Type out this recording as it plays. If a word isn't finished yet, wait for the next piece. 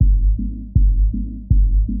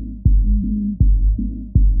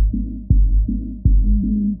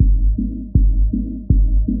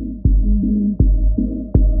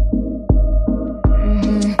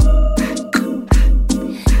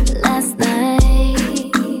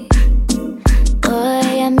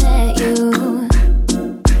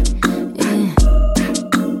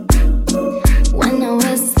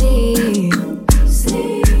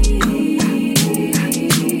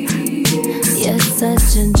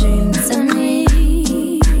dream to me.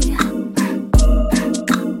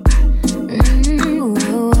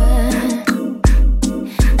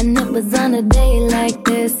 And it was on a day like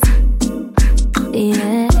this,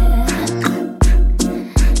 yeah.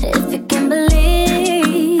 If you can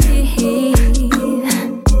believe,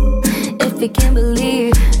 if you can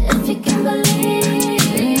believe, if you can believe,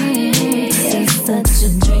 it's such a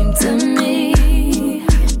dream to me.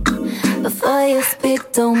 Before you speak,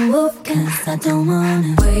 don't move, 'cause I don't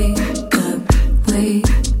wanna wake up, wake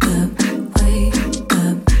up, wake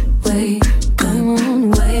up, wake up. I wanna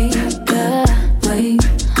wake up, wake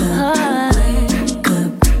up, wake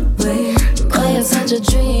up, wake up. Boy, you're such a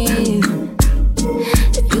dream.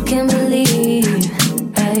 If you can believe,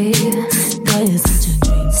 hey, boy, you're such a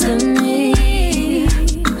dream to me.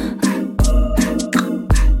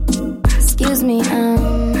 Excuse me,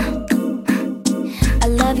 I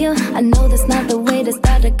love you. I know that's not the way to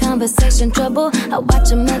start a conversation. Trouble, I watch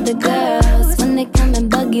them other girls when they come and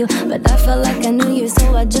bug you, but I felt like I knew you,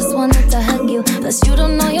 so I just wanted to hug you. Plus you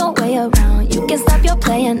don't know your way around. You can stop your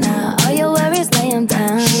playing now. All your worries, lay them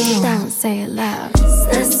down. Don't say it loud.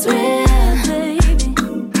 That's real, baby.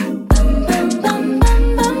 Bum, bum, bum, bum,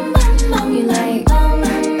 bum, bum, bum. You like,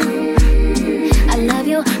 I love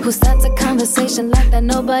you. Who starts a conversation like that?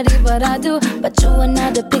 Nobody but I do. But you are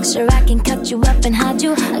not a picture. I can cut you up and hide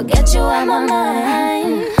you. I'll get you out my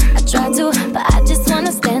mind. I try to, but I just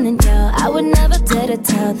wanna stand and yell. I would never dare to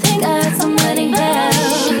tell. Think I heard somebody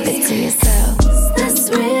else. Keep it to yourself. That's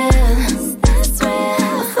real. That's real.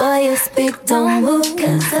 Before you speak, don't move,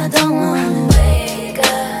 'cause I don't wanna wake up.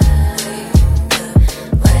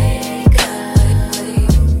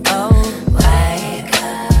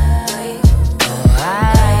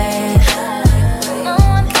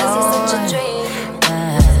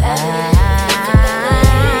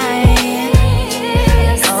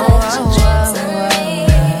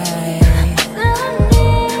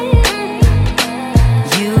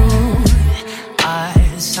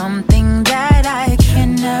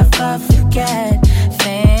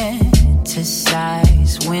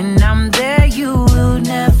 Fantasize when I'm there, you will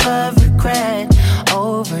never regret.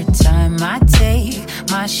 Over time, I take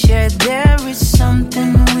my share. There is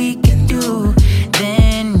something we can do.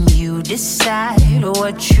 Then you decide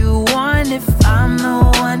what you want. If I'm the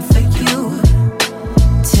one for you,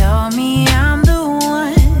 tell me I'm the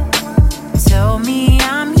one. Tell me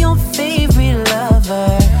I'm your favorite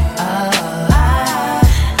lover.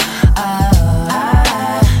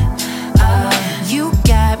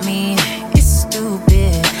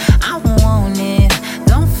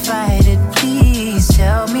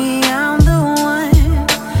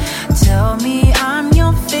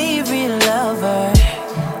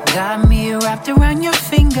 Around your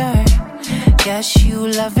finger, guess you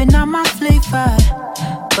loving all my flavor,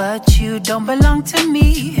 but you don't belong to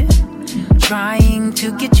me. Trying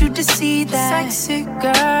to get you to see that sexy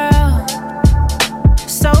girl,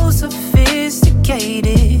 so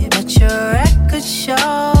sophisticated, but your record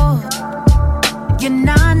show you're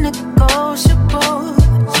non-negotiable.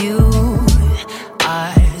 You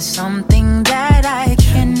are something that I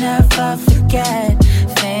can never forget.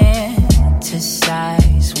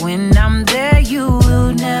 Fantasize when I'm there, you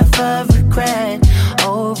will never regret.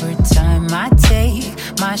 Over time, I take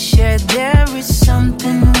my share. There is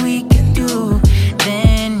something we can do.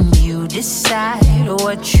 Then you decide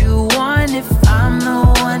what you want. If I'm the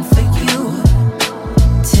one for you,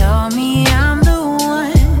 tell me I'm the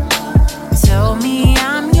one. Tell me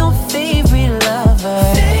I'm your favorite lover.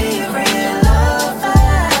 Favorite lover.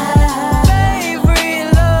 Favorite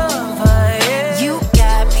lover, yeah. You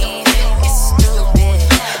got me.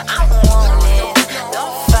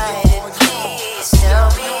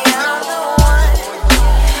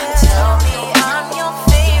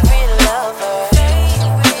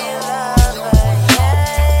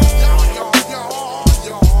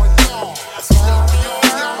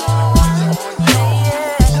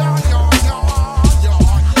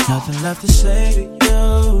 Love to say to you,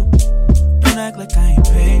 don't act like I ain't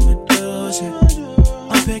paid my dues, yeah.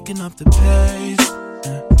 I'm picking up the pace,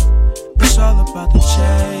 yeah. It's all about the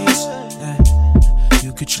chase, yeah.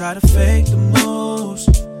 You could try to fake the moves,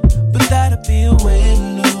 but that'll be a way to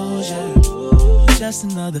lose, yeah. Just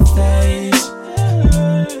another phase,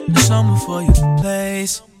 there's someone for your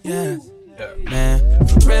place, yeah. Man,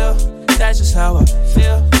 for real, that's just how I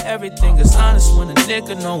feel. Everything is honest when a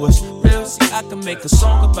nigga know what's real. See, I can make a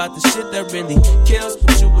song about the shit that really kills,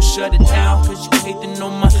 but you will shut it down, 'cause you hate to know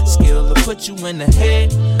my skill. I'll put you in the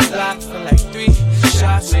head lock for like 3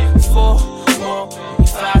 shots, 4 more,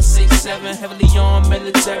 5, 6, 7, heavily on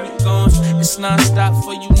military guns. It's non-stop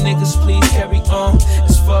for you niggas, please carry on.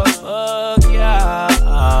 It's fuck, yeah.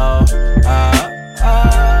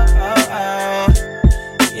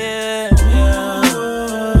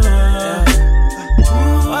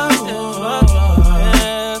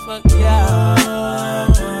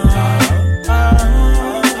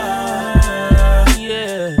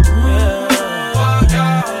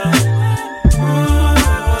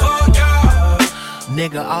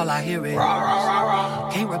 nigga, all I hear is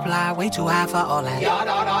can't reply, way too high for all that.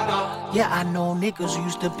 Yeah, I know niggas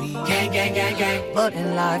used to be gang, gang, gang, gang, but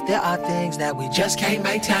in life there are things that we just can't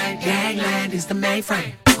maintain. Gangland is the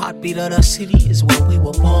mainframe. Heartbeat of the city is where we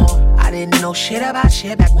were born. I didn't know shit about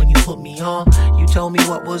shit back when you put me on. You told me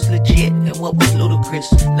what was legit and what was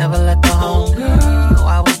ludicrous. Never let the homegirl know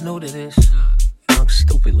I was new to this. Young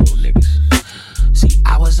stupid little niggas. See,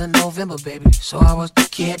 I was a November baby, so I was the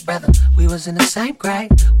kid brother. We was in the same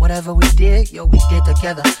grade. Whatever we did, yo, we did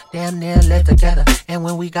together. Damn near lived together. And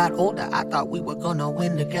when we got older, I thought we were gonna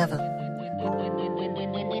win together.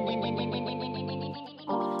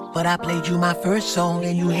 But I played you my first song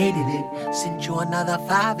and you hated it. Sent you another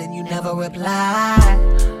 5 and you never replied.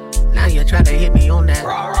 Now you're trying to hit me on that.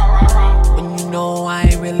 When you know I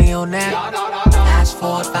ain't really on that. Fast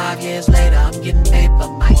forward 5 years later, I'm getting paper.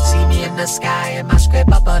 Might see me in the sky in my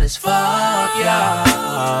scraper, but it's fuck yeah.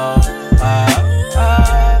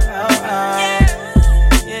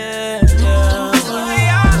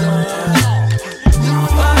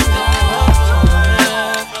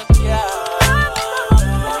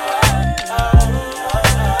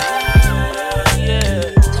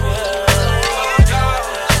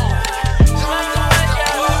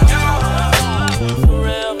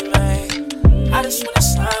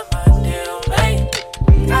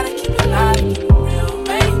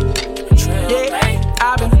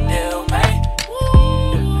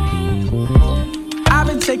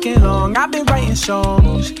 Long. I've been writing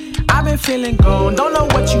songs, I've been feeling gone, don't know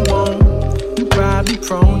what you want. You probably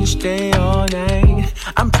prone to stay all night,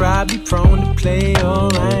 I'm probably prone to play all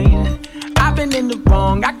right. I've been in the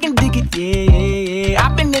wrong, I can dig it, yeah.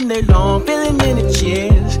 I've been in there long, feeling in the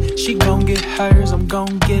chairs. She gon' get hers, I'm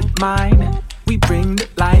gon' get mine. We bring the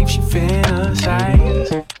life, she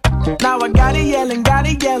fantasize. Now I got it yelling, till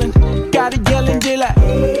I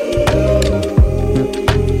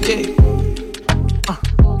yeah.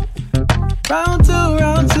 Round two,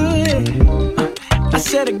 yeah. I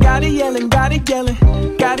said I got it yelling,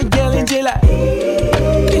 till I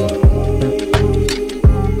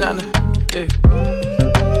nah, yeah.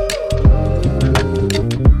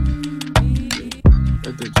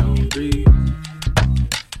 Let the zone breathe.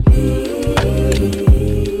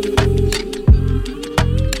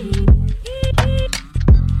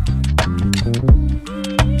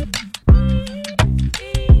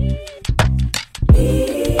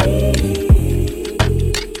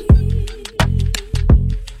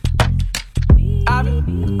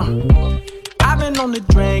 On the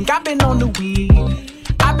drink, I've been on the weed,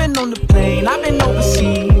 I've been on the plane, I've been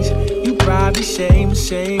overseas. You probably same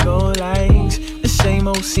old lights, the same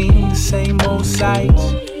old scene, the same old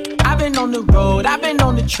sights. I've been on the road, I've been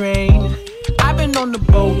on the train, I've been on the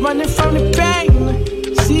boat, running from the pain.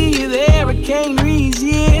 See you there, I can't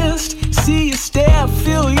resist. See you stare,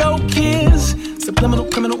 feel your kiss. Subliminal,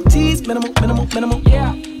 criminal, tease, minimal,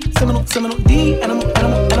 yeah. Seminal, D, animal.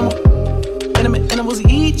 Intimate animals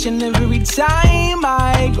each and every time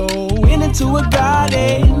I go into a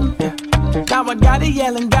garden. Yeah. Now I got it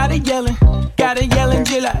yelling,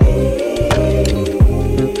 till I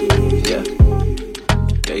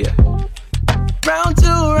yeah. Round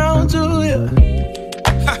two, yeah.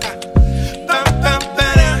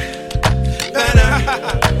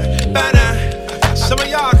 Some of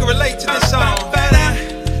y'all can relate to this song.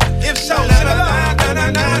 If so, let's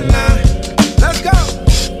go.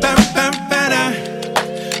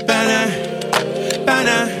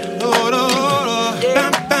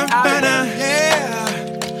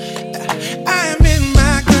 I am in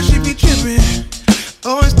my girl, she be tripping.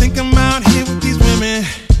 Always think I'm out here with these women,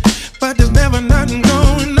 but there's never nothing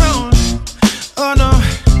going on. Oh no.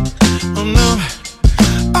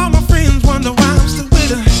 All my friends wonder why I'm still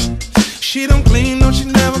with her. She don't clean, no, she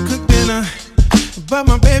never cook dinner, but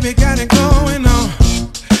my baby got it going on.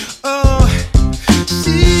 Oh,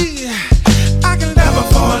 see, I can love her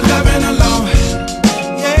for loving alone.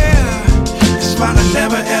 Yeah, that's why I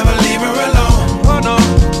never ever leave her alone. Oh no,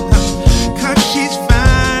 'cause she's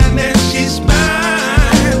fine and she's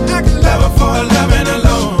mine. I can love her for loving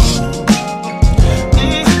alone.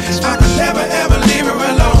 That's why I never ever leave her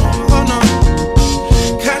alone. Oh no,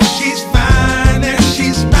 'cause she's fine and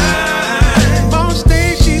she's mine. Most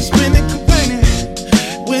days she's spending complaining.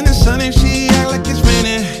 When it's sunny, she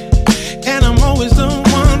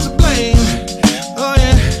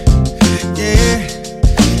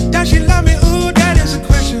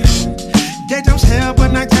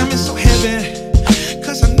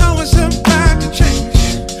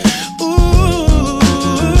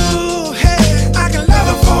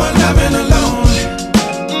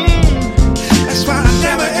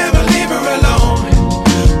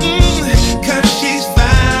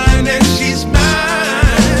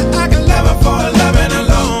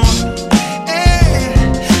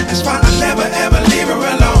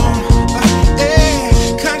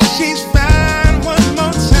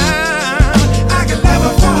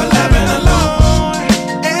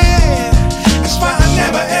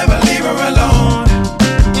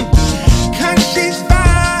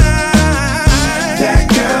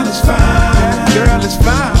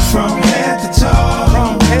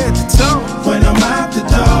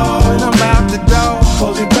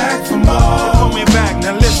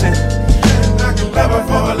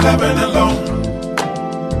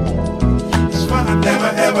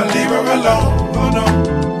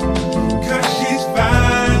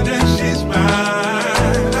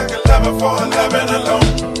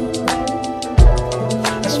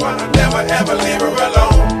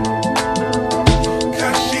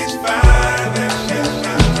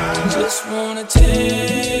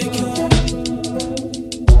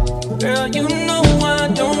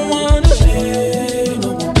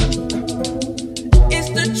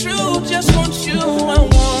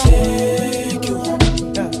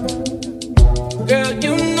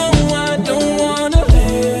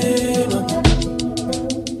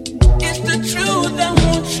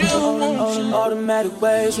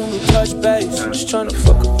tryna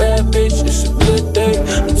fuck a bad bitch, it's a good day.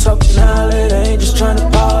 I'm talking all late, I ain't just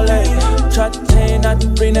tryna parlay. Tried to tell you not to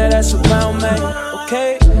bring that ass around me.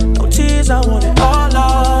 Okay, no tears, I want it all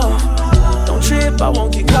off. Don't trip, I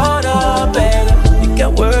won't get caught up, baby. You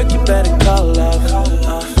got work, you better call up.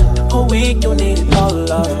 The whole week, you need it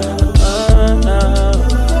all off.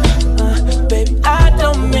 Baby, I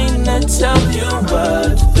don't mean to tell you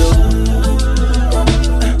what to do,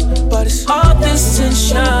 but it's all this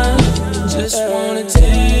tension. Just wanna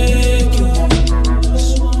take you.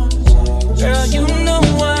 Girl, you know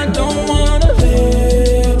I don't wanna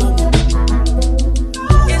live.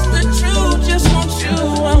 It's the truth, just want you,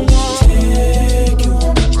 I wanna take you.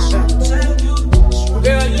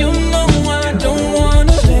 Girl, you know I don't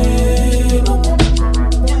wanna live.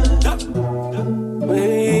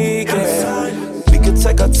 We could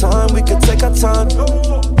take our time, we could take our time.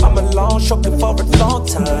 I'm alone, shopping for a long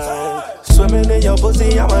time. Swimming in your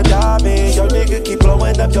pussy, I'ma dive in. Your nigga keep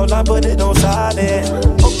blowing up your line, but it don't silent.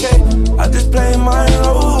 Okay, I just play my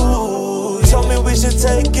role. Told me we should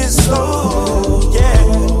take it slow,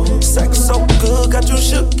 yeah. Sex so good, got you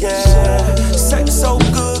shook, yeah. Sex so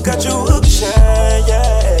good, got you hooked, yeah.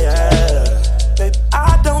 Babe,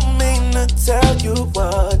 I don't mean to tell you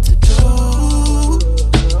what to do,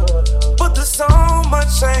 but there's so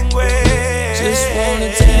much anguish. Just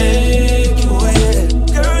wanna take you away.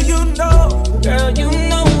 Girl, you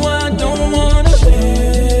know I don't wanna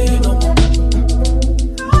live.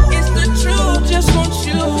 It's the truth, just want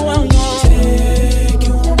you, I wanna take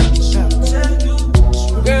you.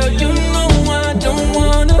 Girl, you know I don't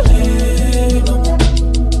wanna live.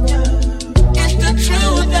 It's the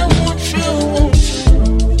truth, I want you.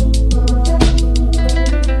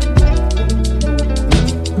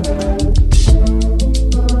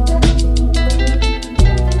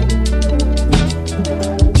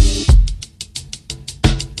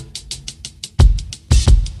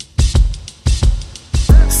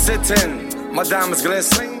 My diamonds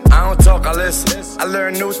glisten. I don't talk, I listen. I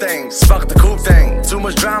learn new things. Fuck the cool thing. Too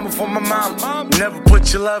much drama for my mama. Never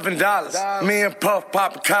put your love in dollars. Me and Puff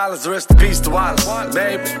poppin' collars. Rest in peace to Wallace.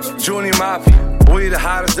 Baby, Junior Mafia. We the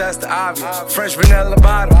hottest, that's the obvious. French vanilla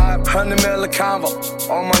bottle. 100 mil combo.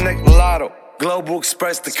 On my neck, Lotto. Global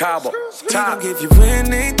Express to Cabo. I'll give you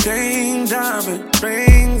anything, diamond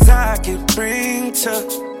rings I can bring to.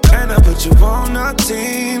 And I put you on a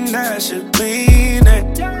team that should mean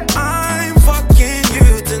it. I'm fucking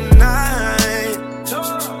you tonight.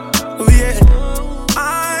 Oh yeah,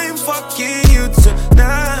 I'm fucking you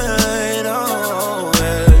tonight. Oh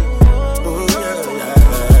yeah, oh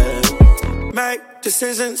yeah. Make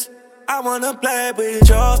decisions. I wanna play with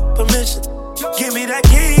your permission. Give me that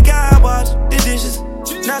key, God, watch the dishes.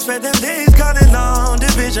 Not spend them days calling on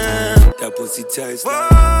division. That pussy tastes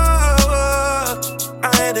like. I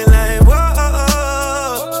had it like,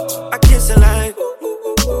 whoa, I kiss it like,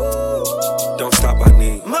 don't stop, I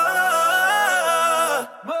need more.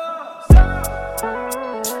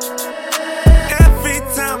 Every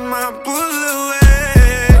time I pull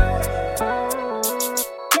away,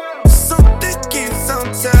 something keeps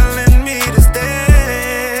on telling me to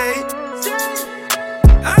stay.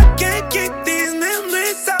 I can't keep these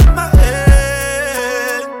memories out my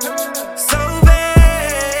head. So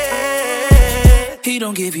he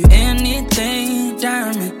don't give you anything,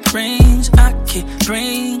 diamond rings I can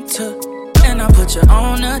bring to. And I put you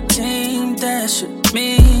on a team that should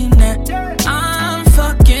mean that I'm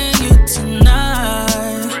fucking you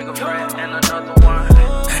tonight. Bring a friend and another one.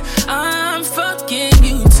 I'm fucking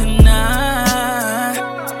you tonight.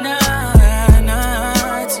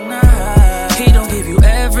 Tonight. He don't give you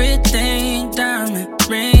everything, diamond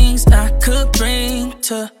rings I could bring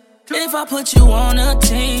to. If I put you on a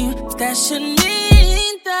team, that should mean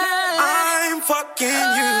that I'm fucking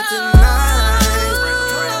you tonight.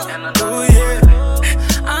 Oh yeah,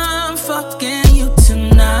 I'm fucking you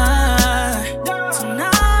tonight.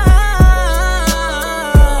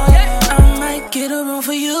 I might get a room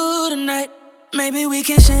for you tonight. Maybe we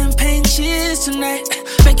can champagne cheers tonight.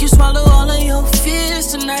 Make you swallow all of your fears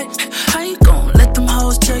tonight. How you gon' let them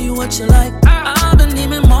hoes tell you what you like? I've been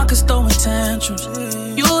Neiman Marcus throwing tantrums.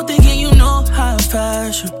 You thinking you know how to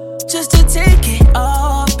fashion, just to take it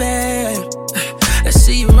all back. Let's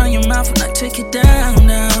see you run your mouth when I take it down,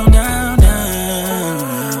 down, down,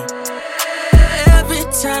 down. Every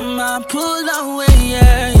time I pull away,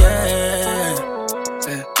 yeah.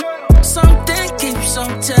 Something keeps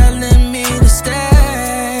on telling me to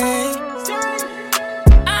stay.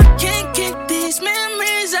 I can't keep these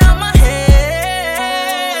memories out my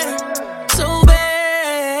head. So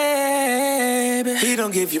baby, he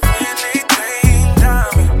don't give you anything,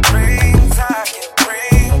 diamond rings I can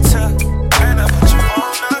bring to. And I put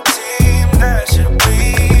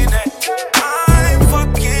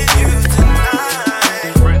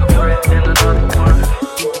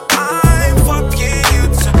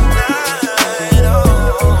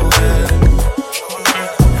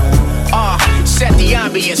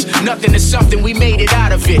Caribbeans. Nothing is something, we made it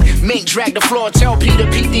out of it. Mink drag the floor, tell Peter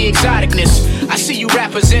Pete the exoticness. I see you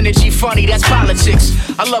rappers' energy funny, that's politics.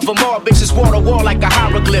 I love them all, bitches wall to wall like a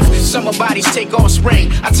hieroglyph. Summer bodies take off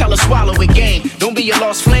spring, I tell her swallow it game. Don't be a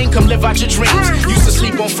lost flame, come live out your dreams. Used to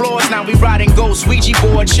sleep on floors, now we riding ghosts. Ouija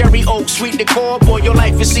board, cherry oak, sweet decor. Boy, your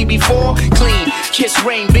life is CB4, clean. Kiss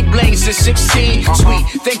rain, big bling since 16. Sweet,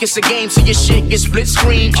 think it's a game till your shit gets split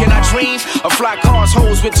screen. Can I dream of fly cars,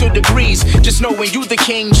 hoes with 2 degrees? Just know when you the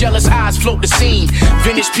king, jealous eyes float the scene.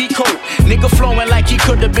 Vintage peacoat, nigga flowing like he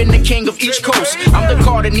could have been the king of each coast. I'm the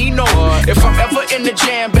Cardinino. If I'm ever in the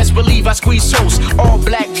jam, best believe I squeeze toast. All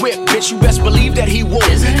black whip, bitch, you best believe that he woke.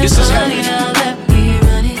 This is heaven. Now that we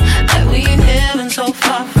running, that we in heaven so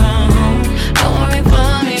far from home. Don't worry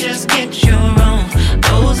for me, just get your own.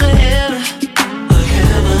 Those are heaven,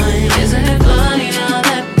 isn't it funny now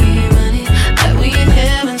that we running, that we in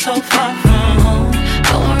heaven so far from home.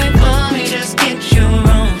 Don't worry for me, just get your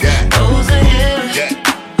own. Those are heaven,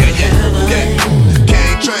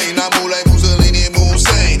 Can't train, I move like Mussolini and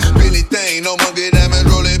Hussein. Billy Thane, no monkey diamonds,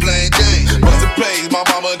 rolling plain Jane. What's the place? My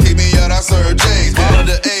mama kicked me out, I served James.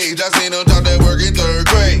 Under age, I seen them talk that work in 3rd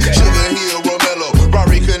grade. Sugar Hill, Romello,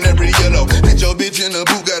 Rari Canary Yellow. Hit your bitch in the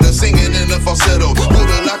boot, got her singing in the falsetto. Put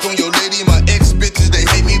a lock on your lady, my ex bitches, they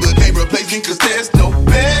hate me but can't replace me, cause there's no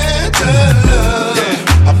better love.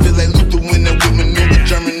 I feel like Luther when that women knew the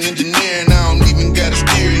German engineer. Now I don't even got a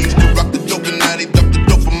steer. He used to rock the dope and now they duck the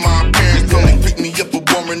dope for my parents. Don't they pick me up a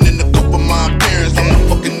woman in the coat for my parents. I'm the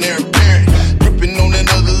fucking heir apparent. Gripping on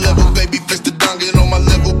another level, baby, place the down, get on my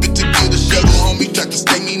level. Bitch, to get a shovel, homie, try to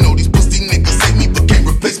stay me. Know these pussy niggas hate me but can't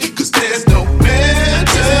replace me, cause there's no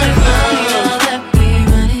better love. that we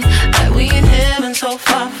running, that we in heaven so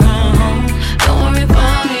far from home. Don't worry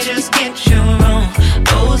for me, just get your own.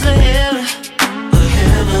 Those are heaven,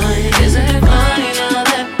 isn't it funny now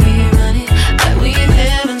that we running, that we in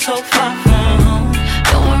heaven so far from home.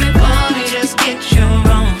 Don't worry for me, just get your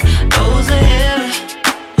own. Those are heaven,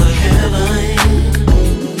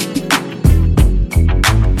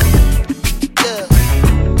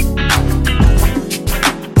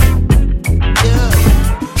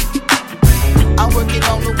 I'm working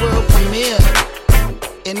on the world premiere,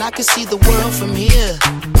 and I can see the world from here.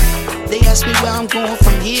 They ask me where I'm going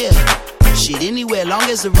from here. Shit, anywhere, long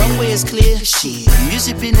as the runway is clear. Shit,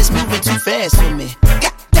 music business moving too fast for me.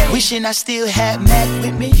 Wishing I still had Mac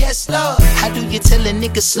with me, yes Lord. How do you tell a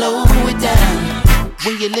nigga slow it down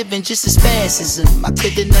when you're living just as fast as them? I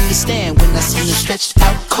couldn't understand when I seen them stretched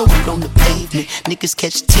out cold on the pavement. Niggas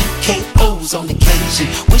catch TKOs on occasion.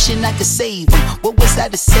 Wishing I could save them, what was I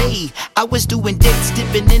to say? I was doing dates,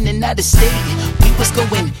 dipping in and out of state. We was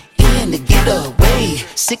going in to get away.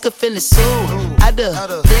 Sick of feeling so out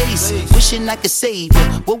of place. Wishing I could save you,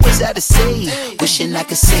 what was I to say? Wishing I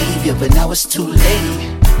could save you, but now it's too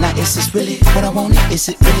late. Now is this really what I wanted? Is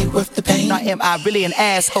it really worth the pain? Now am I really an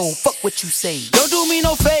asshole? Fuck what you say. Don't do me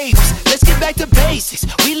no favors, let's get back to basics.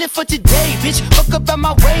 We live for today, bitch, fuck up out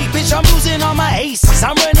my way, bitch. I'm losing all my aces,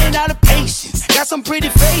 I'm running out of patience. Got some pretty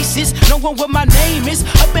faces, knowing what my name is.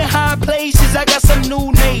 Up in high places, I got some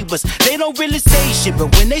new neighbors. They don't really say shit,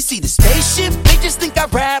 but when they see the spaceship, they just think I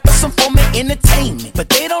rap or some form of entertainment. But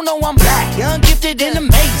they don't know I'm black, young, gifted, and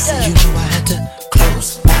amazing. You know I had to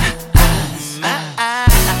close my eyes.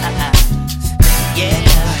 Yeah, I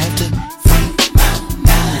had to free my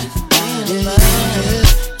mind.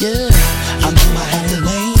 Yeah. I know I had to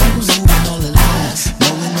lane, moving all the lies,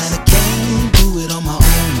 knowing that I can't do it on my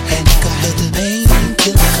own. And I got the pain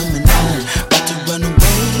till I'm coming on. About to run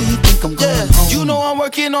away, think I'm going home. You know I'm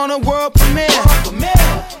working on a world premiere,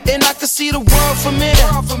 and I can see the world from here.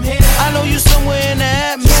 I know you somewhere in the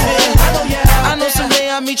atmosphere. I know someday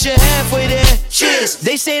I'll meet you halfway there. Cheers.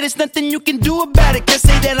 They say there's nothing you can do about it. Can't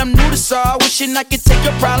say that I'm new to sorrow. Wishing I could take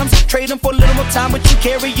your problems, trade them for a little more time, but you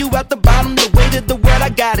carry you out the bottom. The weight of the world, I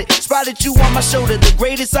got it. Spotted you on my shoulder, the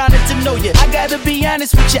greatest honor to know you. I gotta be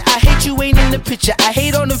honest with you, I hate you ain't in the picture. I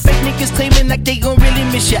hate on the fake niggas claiming like they gon' really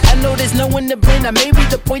miss you. I know there's no one to blame, I may be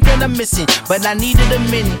the point that I'm missing, but I needed a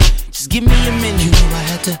minute. Just give me a minute. You know I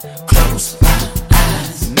had to close my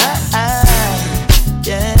eyes. My eyes.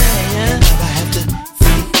 Yeah. You know I have to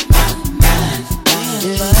free my mind.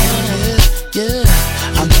 Yeah.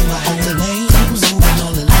 I know I have to lane, moving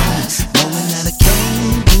all the lies, knowing that I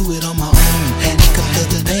can't do it on my own. And I can feel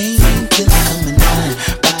the pain till I'm coming on.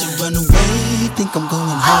 About to run away, think I'm going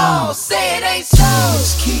home. Oh, say it ain't so.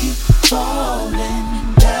 Tears keep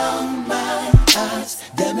falling down my eyes.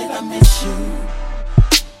 Damn it, I miss you.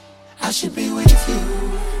 I should be with you.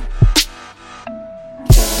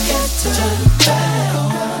 Can't turn back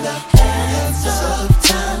on the hands of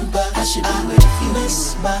time, but I should be with you.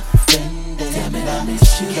 Miss my friend and I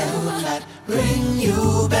miss you. Cannot bring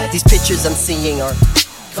you back. These pictures I'm seeing are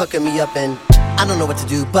fucking me up, and I don't know what to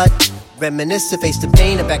do but reminisce to face the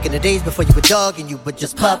pain of back in the days before you were dog and you would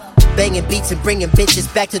just pup. Banging beats and bringing bitches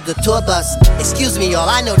back to the tour bus. Excuse me, y'all,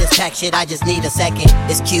 I know this pack shit, I just need a second.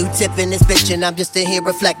 It's Q-tip in this bitch and I'm just in here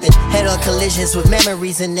reflecting. Head on collisions with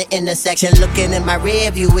memories in the intersection. Looking in my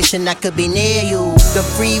rear view, wishing I could be near you. The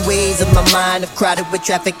freeways of my mind are crowded with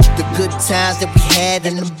traffic. The good times that we had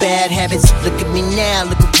and the bad habits. Look at me now,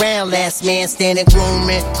 look around, last man standing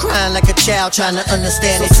grooming, crying like a child trying to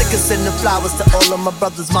understand it. So sick of sending flowers to all of my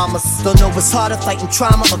brothers' mamas. Don't know what's harder, fighting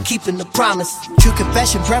trauma or keeping the promise. True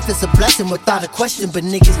confession, breath is a blessing without a question, but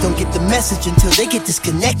niggas don't get the message until they get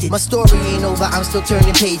disconnected. My story ain't over, I'm still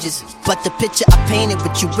turning pages, but the picture I painted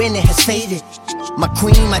with you in it has faded. My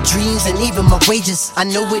queen, my dreams, and even my wages. I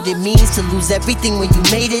know what it means to lose everything when you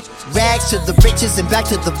made it. Rags to the riches and back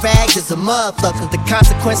to the rags is a motherfucker. The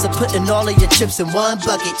consequence of putting all of your chips in one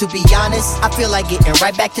bucket. To be honest, I feel like getting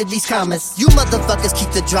right back to these comments. You motherfuckers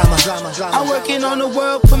keep the drama. I'm working on the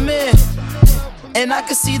world premiere, and I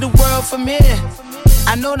can see the world from here.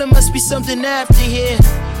 I know there must be something after here.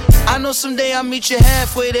 I know someday I'll meet you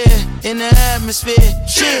halfway there in the atmosphere.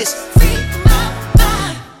 Cheers.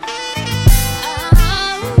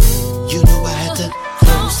 You know I had to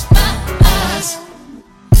close my eyes,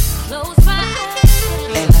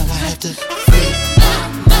 and now I have to free my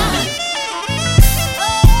mind.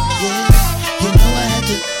 Yeah, you know I had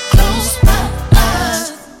to close my eyes,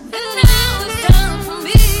 and now it's time for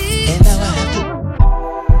me. And now I have to.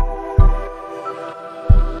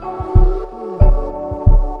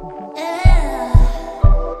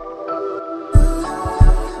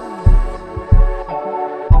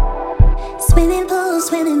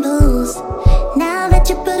 Swimming pools. Now that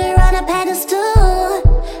you put her on a pedestal,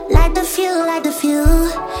 like the fuel,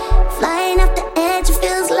 flying off the edge, it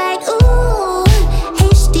feels like ooh,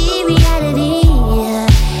 HD reality.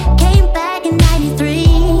 Came back in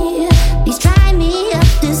 '93. Please try me up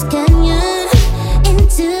this canyon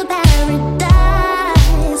into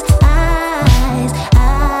paradise. Eyes,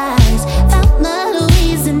 found the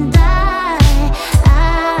Louise and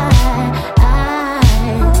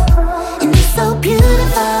and it's so beautiful.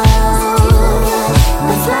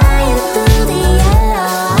 We're flying through the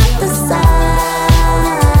yellow of the sun.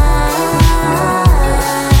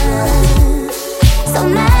 So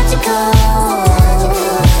magical.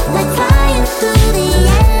 Like flying through the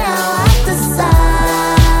yellow of the sun.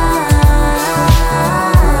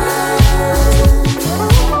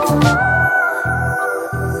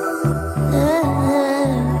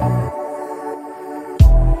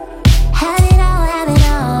 Have it all, have it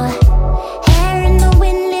all. Hair in the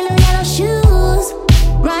wind, little yellow shoes.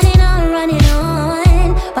 Running on.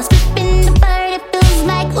 While flipping the bird, it feels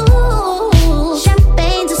like ooh.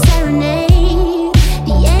 Champagne to serenade.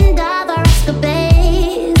 The end of our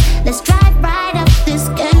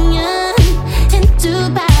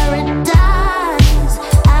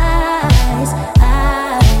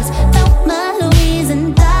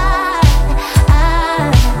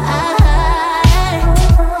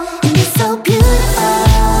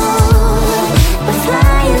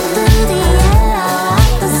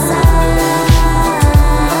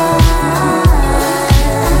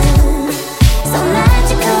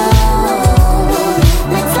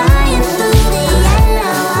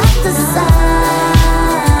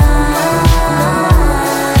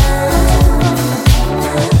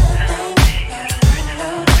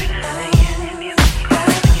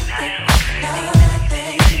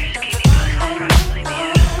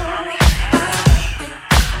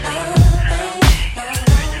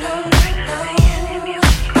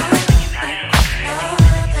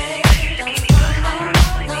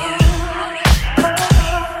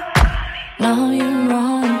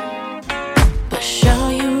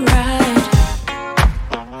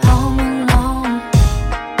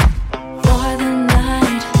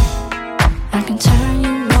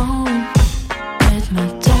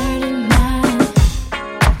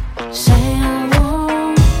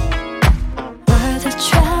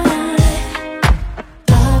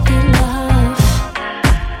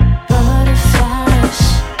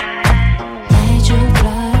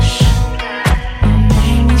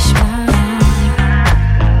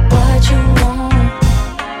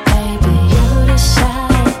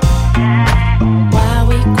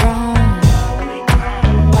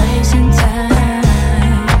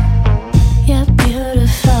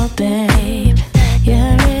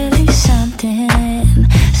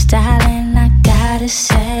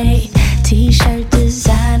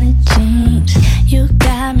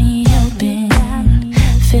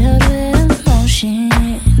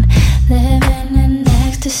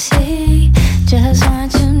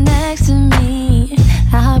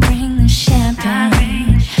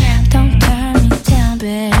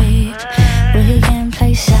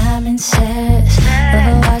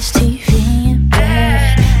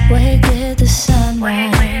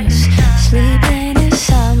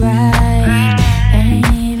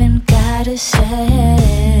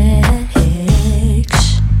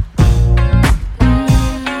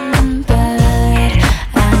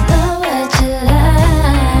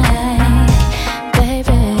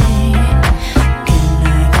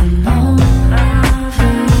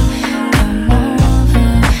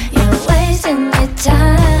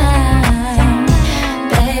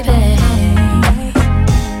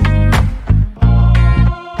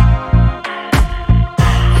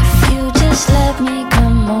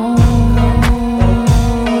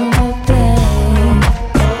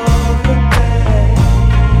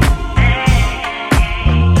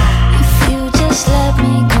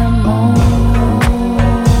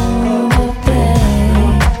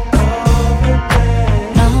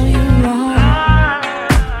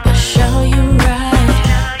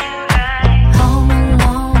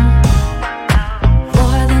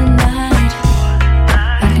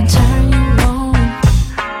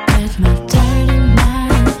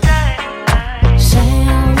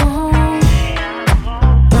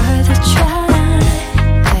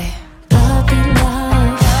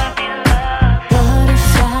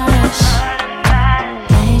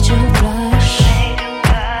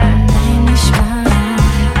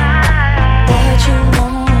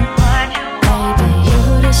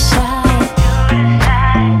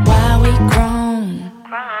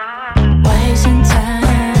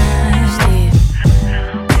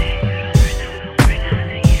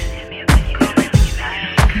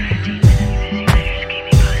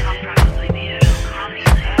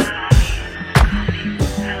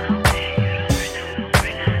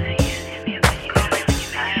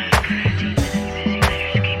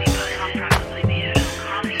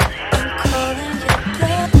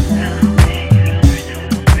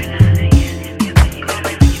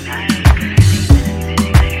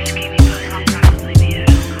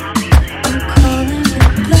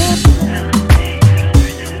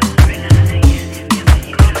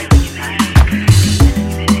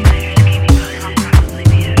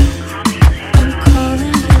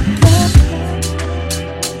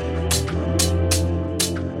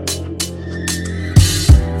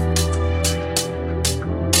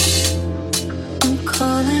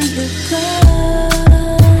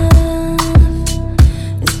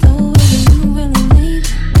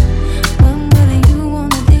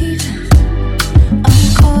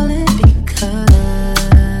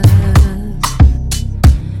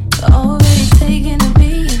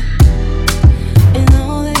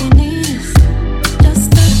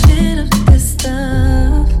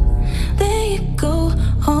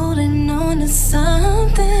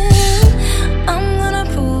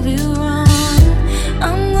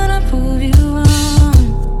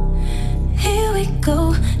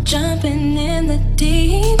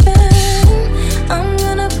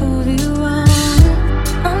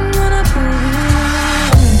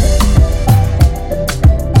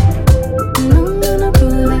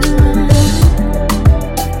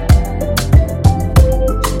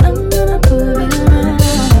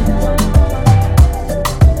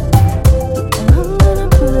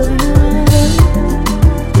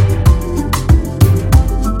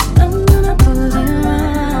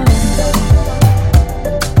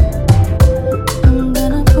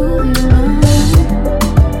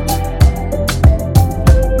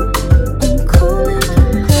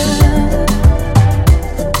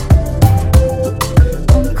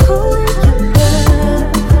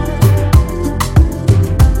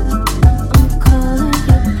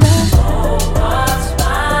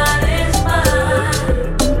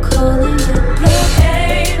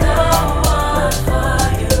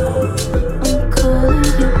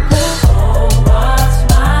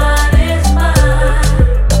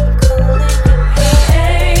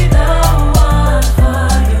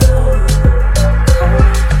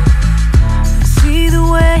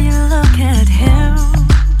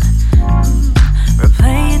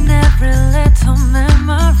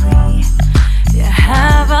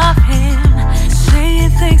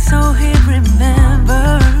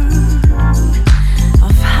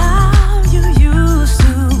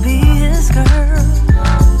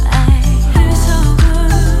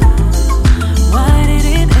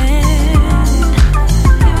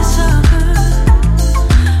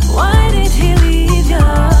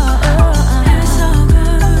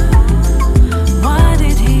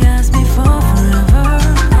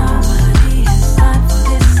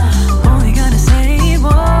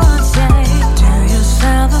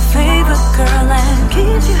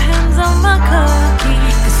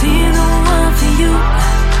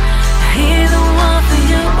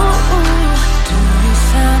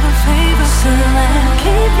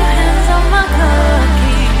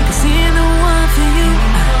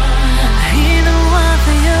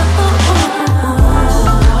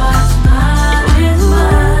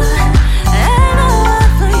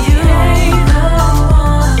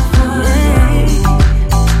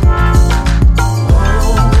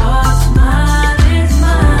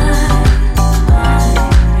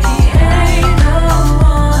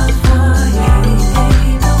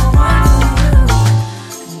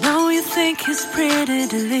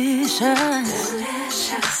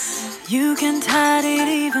You can hide it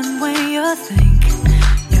even when you think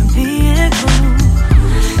you're being cool.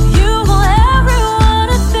 You want everyone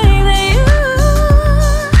to think that you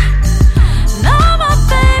know my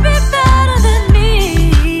baby better than me.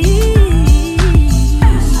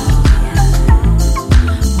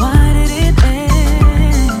 Why did it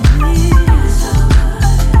end?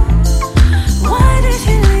 Why did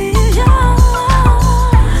she leave your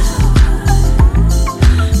life?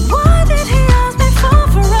 Why did he ask me for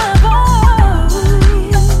forever?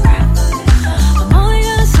 I'm only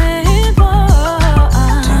gonna say it, boy.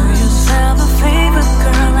 Do yourself a favor,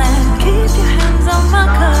 girl, and keep your hands on my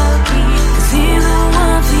car key. 'Cause he's the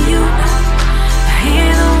one for you.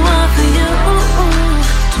 He's the one for you.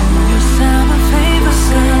 Do yourself a favor,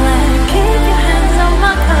 girl, and keep your hands on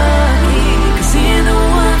my car key. 'Cause he's the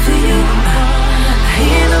one for you.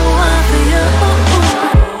 He's the one for you.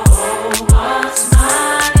 What's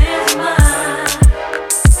mine is mine.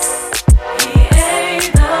 He ain't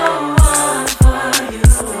the one for you.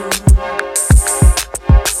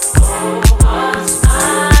 What's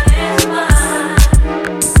mine is mine.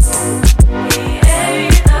 He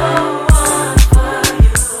ain't the one for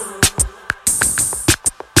you.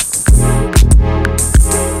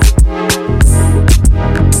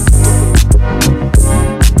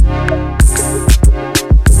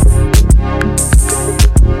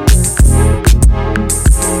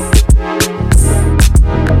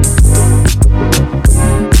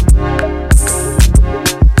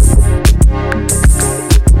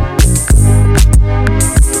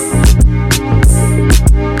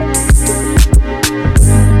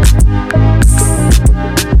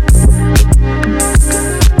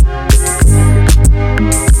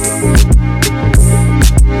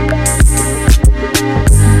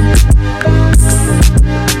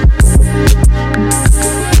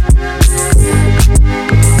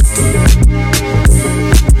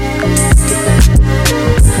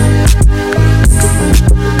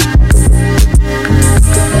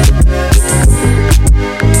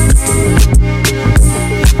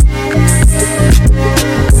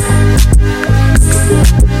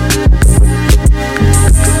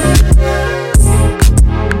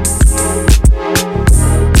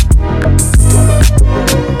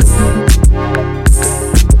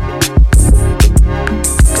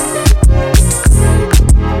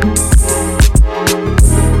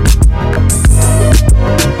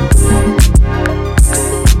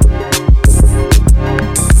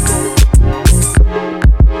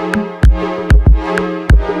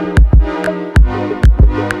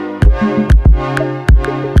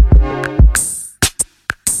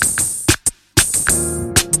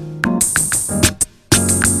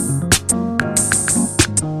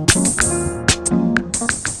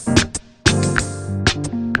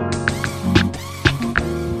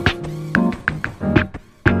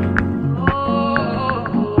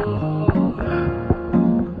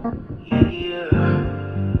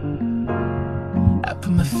 I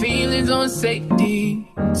put my feelings on safety,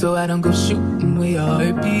 so I don't go shooting where your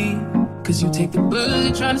heart be. 'Cause you take the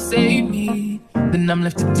bullet trying to save me, then I'm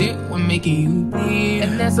left to deal with making you bleed.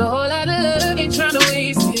 And that's a whole lot of love, ain't trying to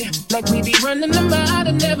waste it. Like we be running them out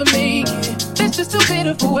and never make it. That's just too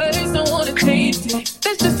bitter for words, don't wanna taste it.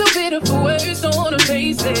 That's just too bitter for words, don't wanna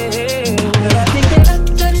face it. But I think that I've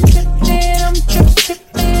done tripping, I'm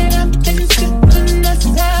tripping, I've been tripping, that's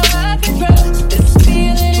how I control this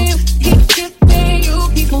feeling you keep giving, you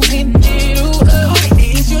keep moving it up.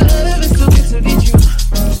 Is your love is too good to be true?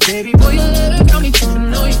 Baby boy, your love got me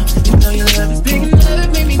tripping on you. You know your love is big enough,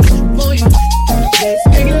 made me trip on you. Yeah, it's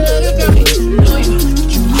big enough, got me tripping on you.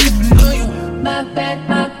 Tripping on you. My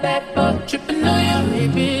bad for tripping on you,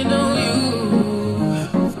 tripping on you.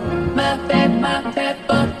 My bad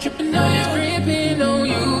for tripping on you, tripping on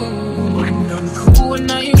you. I'm cool when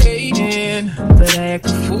I ain't waiting, but I act a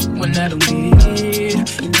fool when I don't get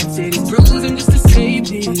it. And I say these bruising just to save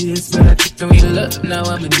this, but I tripped on your love, now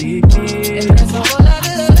I'm addicted. And that's a whole lot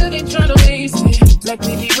of love, ain't tryna waste it. Like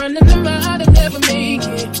we be running them out and never make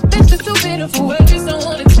it. That's just too bitter for words, don't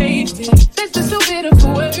wanna taste it. That's just too bitter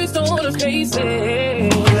for words, don't wanna face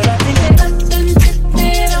it. But I think that I've done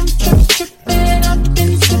tripping, I'm tripping, I've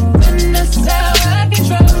been tripping, that's how I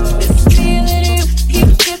control this feeling you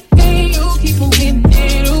keep giving, you keep moving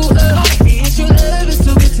it up. Is your love is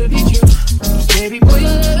too good to be true? Baby boy,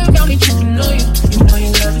 your love got me tripping on you. You know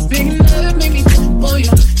your love is big enough, make me trip on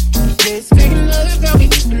you. Yeah, it's big enough, got me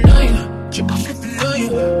tripping on you. Tripping on you.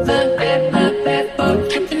 My bad for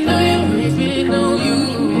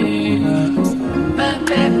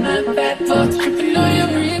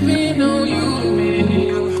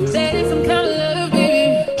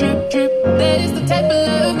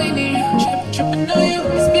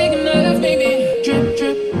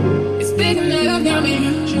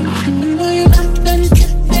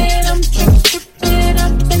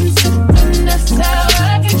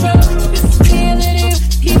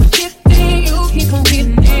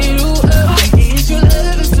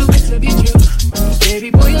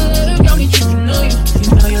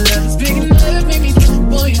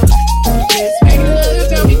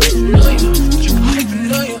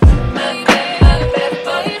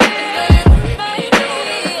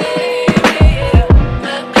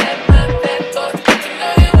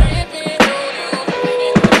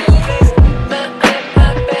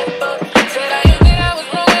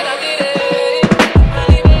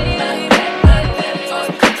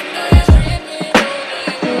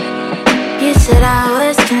said I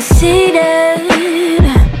was conceited,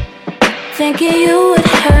 thinking you would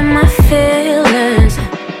hurt my feelings.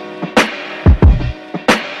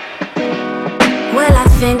 Well, I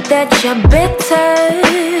think that you're bitter,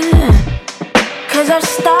 'cause I've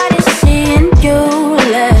started seeing you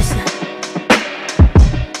less.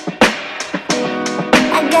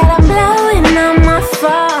 I got 'em blowing on my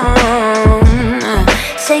phone,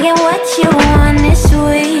 saying what you want this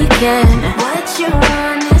weekend. What you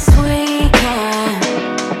want this weekend.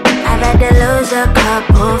 I've had to lose a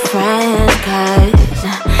couple friends, 'cause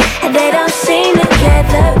they don't seem to get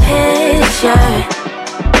the picture.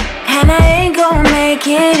 And I ain't gon' make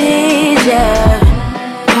it easier.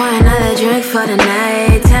 Pour another drink for the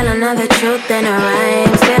night, tell another truth in a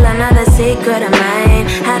rhyme, spill another secret of mine.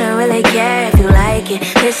 I don't really care if you like it,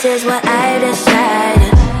 this is what I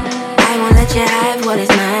decided. I won't let you have what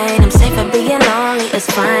is mine. I'm safe for being lonely, it's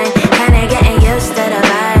fine. Kinda getting used to the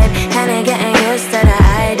vibe, kinda getting used to the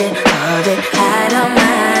idea of it. I don't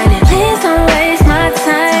mind it. Please don't waste my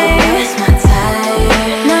time. Don't waste my time.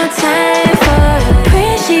 No time for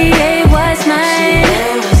appreciate what's mine.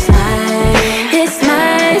 It's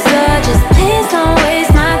mine, so just please don't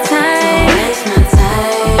waste my time. Don't waste my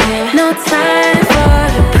time. No time for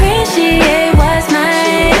appreciate what's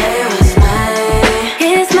mine.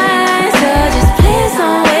 It's mine, so just please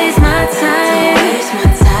don't waste my time.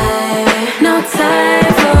 No time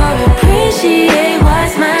for appreciate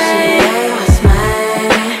what's mine.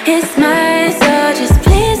 It's mine, so just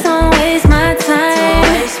please don't waste my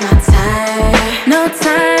time. No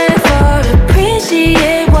time for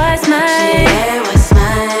appreciate what's mine.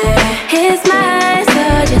 It's mine, so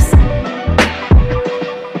just.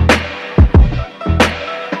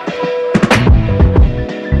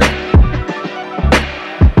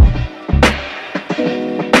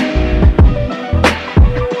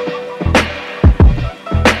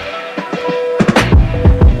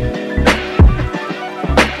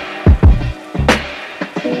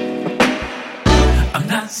 I'm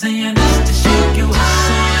not saying this to shake you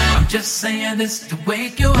up, I'm just saying this to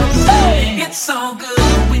wake you up. It's so good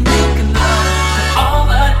when we make love. All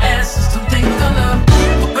I ask is to take the love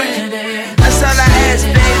for granted. That's all I ask,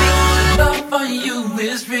 baby. Love for you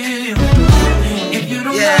is real. If you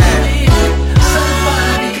don't love me,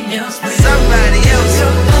 somebody else will. Somebody else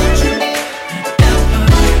will. Don't you ever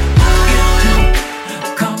get too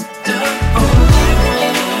comfortable.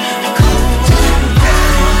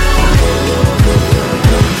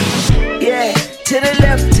 Yeah, to the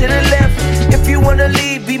left, to the left. If you wanna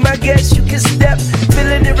leave, be my guest, you can step.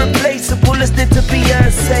 Feeling irreplaceable, listening to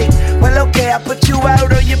Beyonce. Well, okay, I put you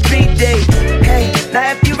out on your B-day. Hey,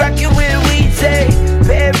 now if you rockin' with Weezy,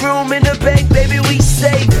 bedroom in the bank, baby, we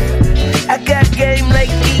safe. I got game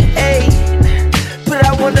like EA, but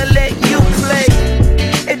I wanna let you play.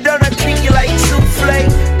 And don't I treat you like souffle?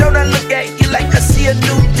 Don't I look at you like I see a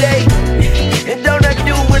new day? And don't I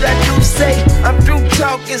do what I do say? I'm through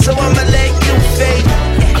talking, so I'ma let you fade.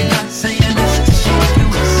 I'm not saying this to shake you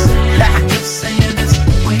up, I'm just saying this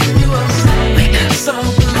to wake you up. So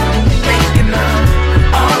good when we making love.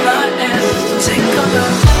 All I ask is to take a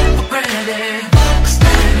love for granted.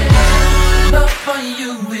 Love for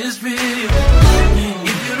you is real.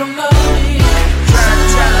 If you don't love me,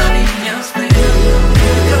 somebody else will.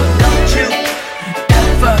 Don't you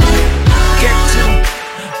ever get too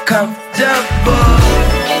comfortable.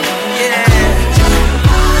 Yeah.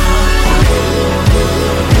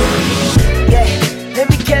 Let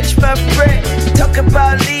me catch my breath. Talk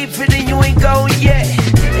about leaving and you ain't gone yet.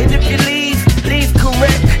 And if you leave, leave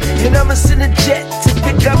correct. And I'ma send a jet to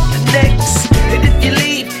pick up the next. And if you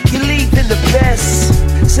leave in the best.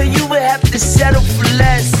 So you would have to settle for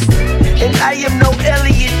less. And I am no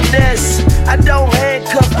Elliot Ness. I don't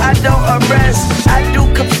handcuff, I don't arrest. I do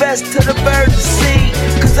confess to the bird sea.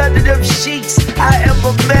 'Cause under them sheets, I am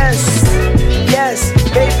a mess. Yes,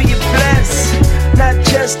 baby, you're blessed. Not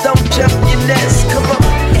just don't jump your nest. Come on.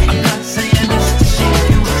 I'm not saying this to shake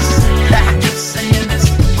you up, I'm just saying this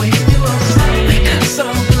to wake you up. So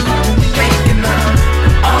good when we making love.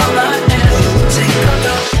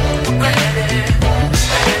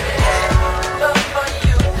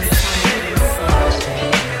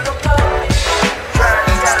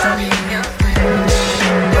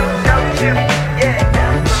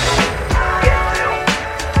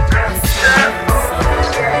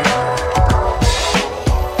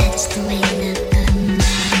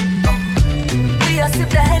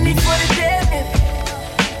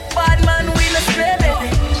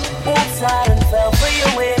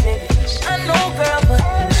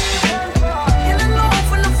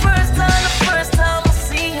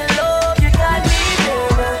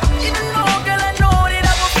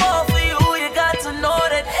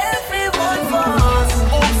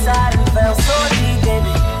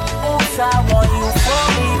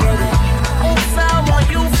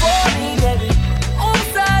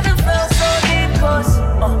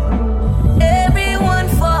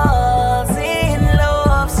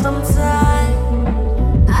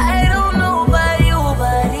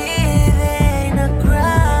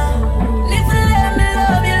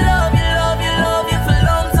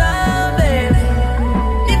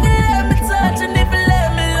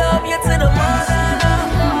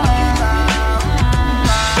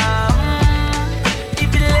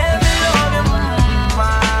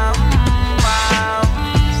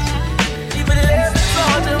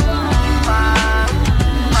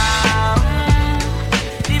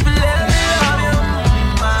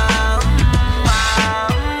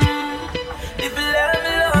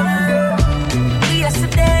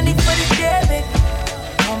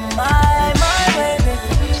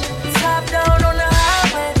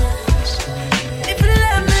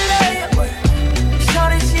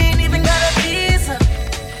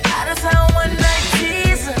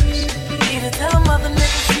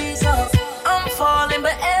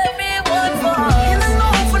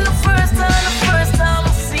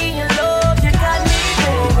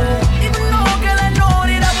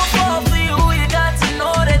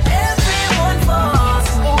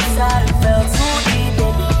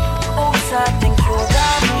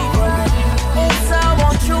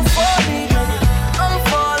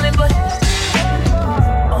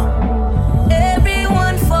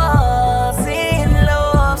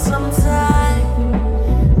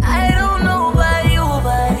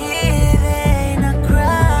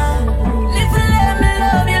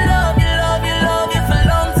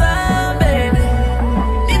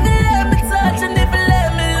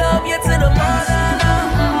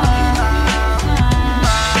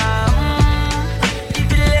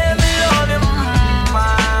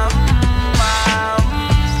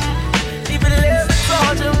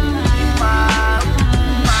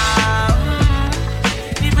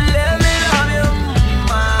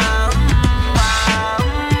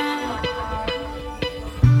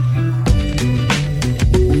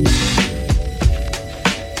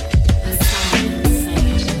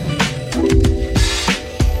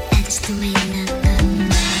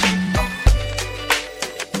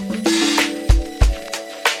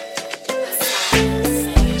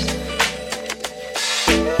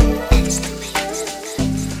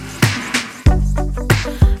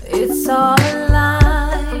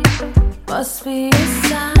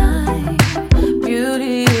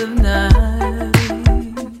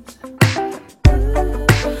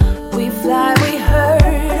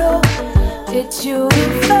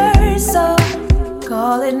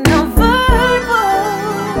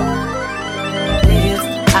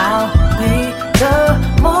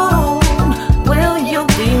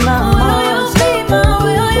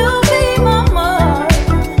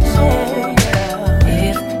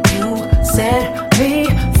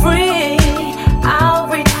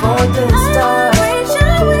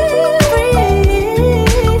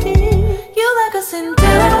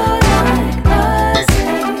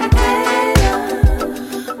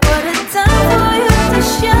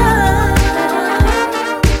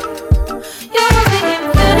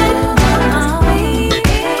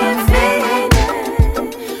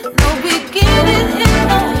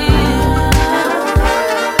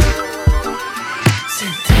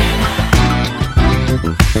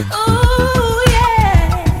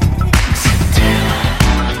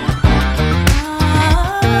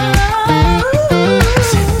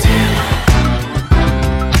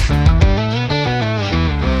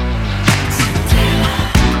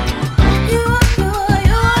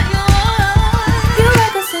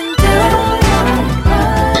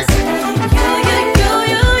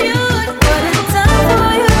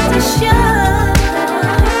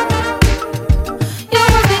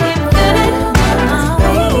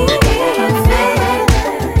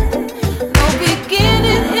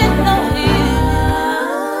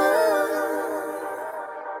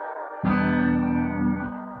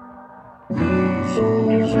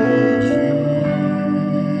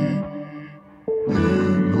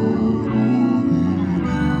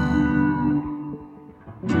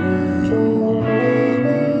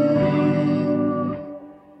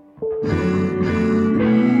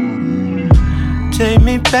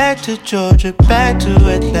 me back to Georgia, back to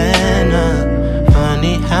Atlanta.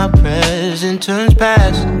 Funny how present turns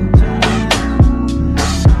past.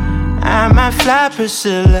 I might fly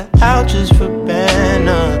Priscilla out just for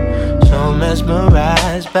banner. So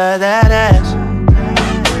mesmerized by that ass.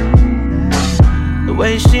 The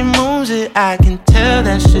way she moves it, I can tell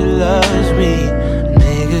that she loves me. A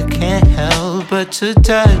nigga can't help but to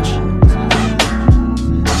touch.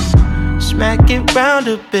 Smack it round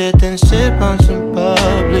a bit, then sip on some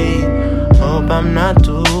bubbly. Hope I'm not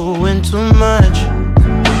doing too much.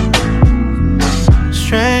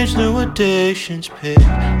 Strange new addictions pick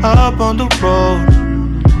up on the road.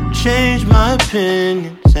 Change my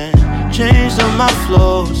opinions and change all my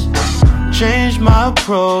flows. Change my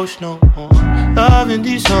approach, no more loving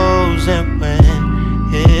these hoes. And when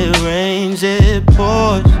it rains, it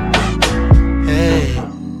pours. Hey,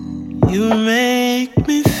 you make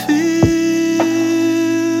me feel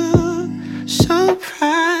so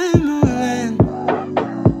primal, and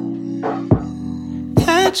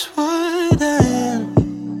that's what I am.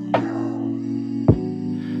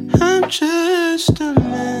 I'm just a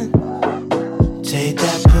man. Take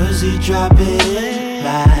that pussy, drop it in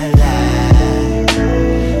like that.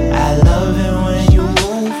 I love it when you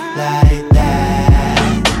move like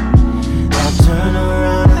that. Now turn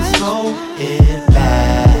around and throw it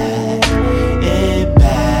back. It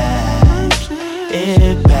back.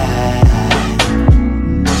 It back.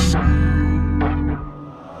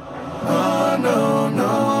 Oh no,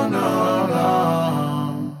 no, no,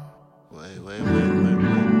 no. Wait.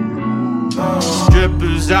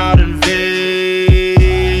 Strippers out in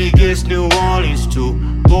Vegas, New Orleans too.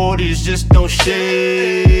 Bodies just don't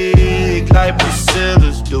shake like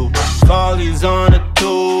Priscilla's do. Follies on the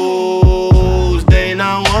toes, they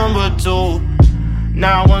not one but two.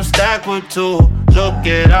 Now one stack with two. Look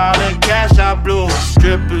at all the cash I blew.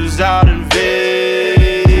 Strippers out in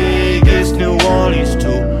Vegas, New Orleans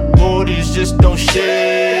too. Bodies just don't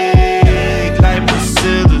shake like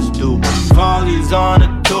Priscilla's do. Follies on the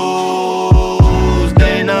toes,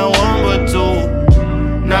 they not one but two.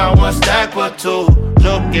 Now one stack with two.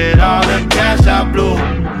 Look at all the cash I blew.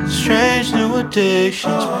 Strange new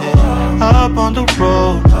addictions pick up on the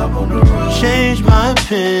road. Change my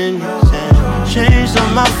opinions and change all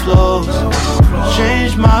my flows.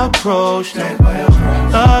 Change my approach, no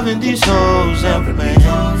loving these hoes. And when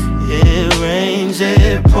it rains,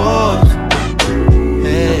 it pours.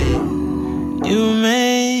 Hey, you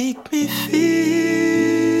make me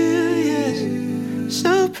feel, yes,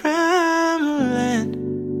 so primal, and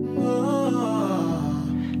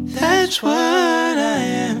that's what I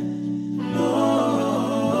am.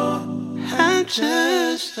 I'm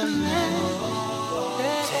just a man.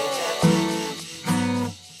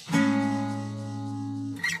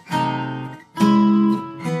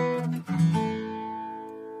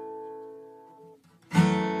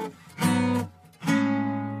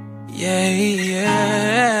 Yeah.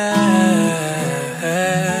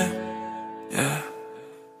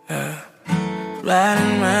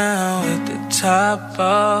 Riding around with the top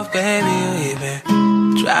off, baby, we've been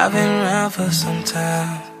driving around for some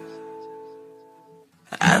time.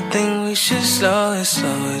 I think we should slow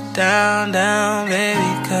it down,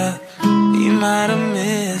 baby, 'cause we might have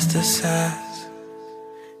missed the signs.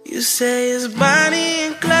 You say it's Bonnie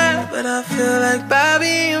and Clyde, but I feel like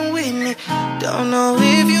Bobby and Whitney. Don't know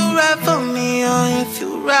if you ride for me or if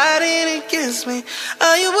you're riding against me.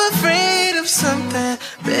 Are you afraid of something?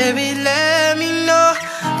 Baby, let me know,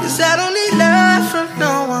 'cause I don't need love from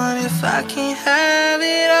no one if I can't have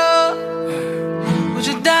it all. Would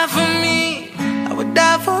you die for me? I would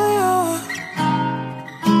die for you.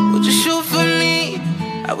 Would you shoot for me?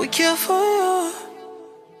 I would kill for you.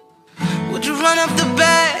 Would you run up the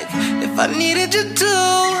bag if I needed you to?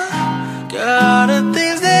 Girl, all the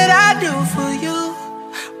things that I do for you,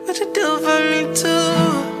 would you do for me too?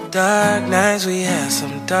 Dark nights, we had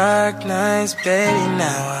some dark nights, baby.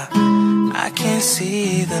 Now I can't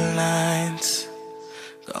see the lines.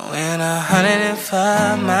 Going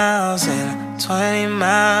 105 miles in a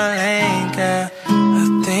 20-mile lane, girl. I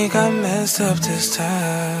think I messed up this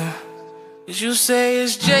time. 'Cause you say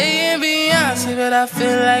it's Jay and Beyonce, but I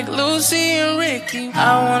feel like Lucy and Ricky.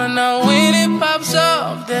 I wanna know when it pops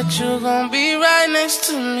off that you're gonna be right next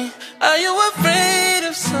to me. Are you afraid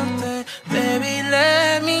of something? Baby,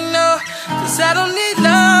 let me know, 'cause I don't need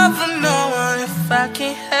love from no one if I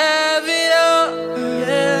can't have it all.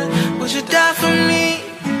 Yeah. Would you die for me?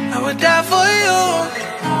 I would die for you.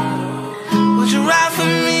 Would you ride for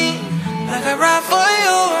me like I ride for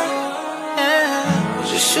you? Yeah. Would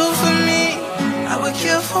you shoot for me? I would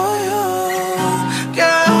kill for you.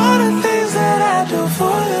 Girl, all the things that I do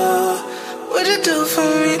for you, would you do for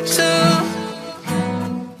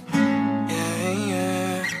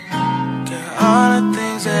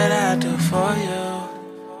for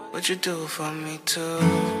you? Would you do for me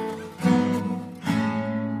too?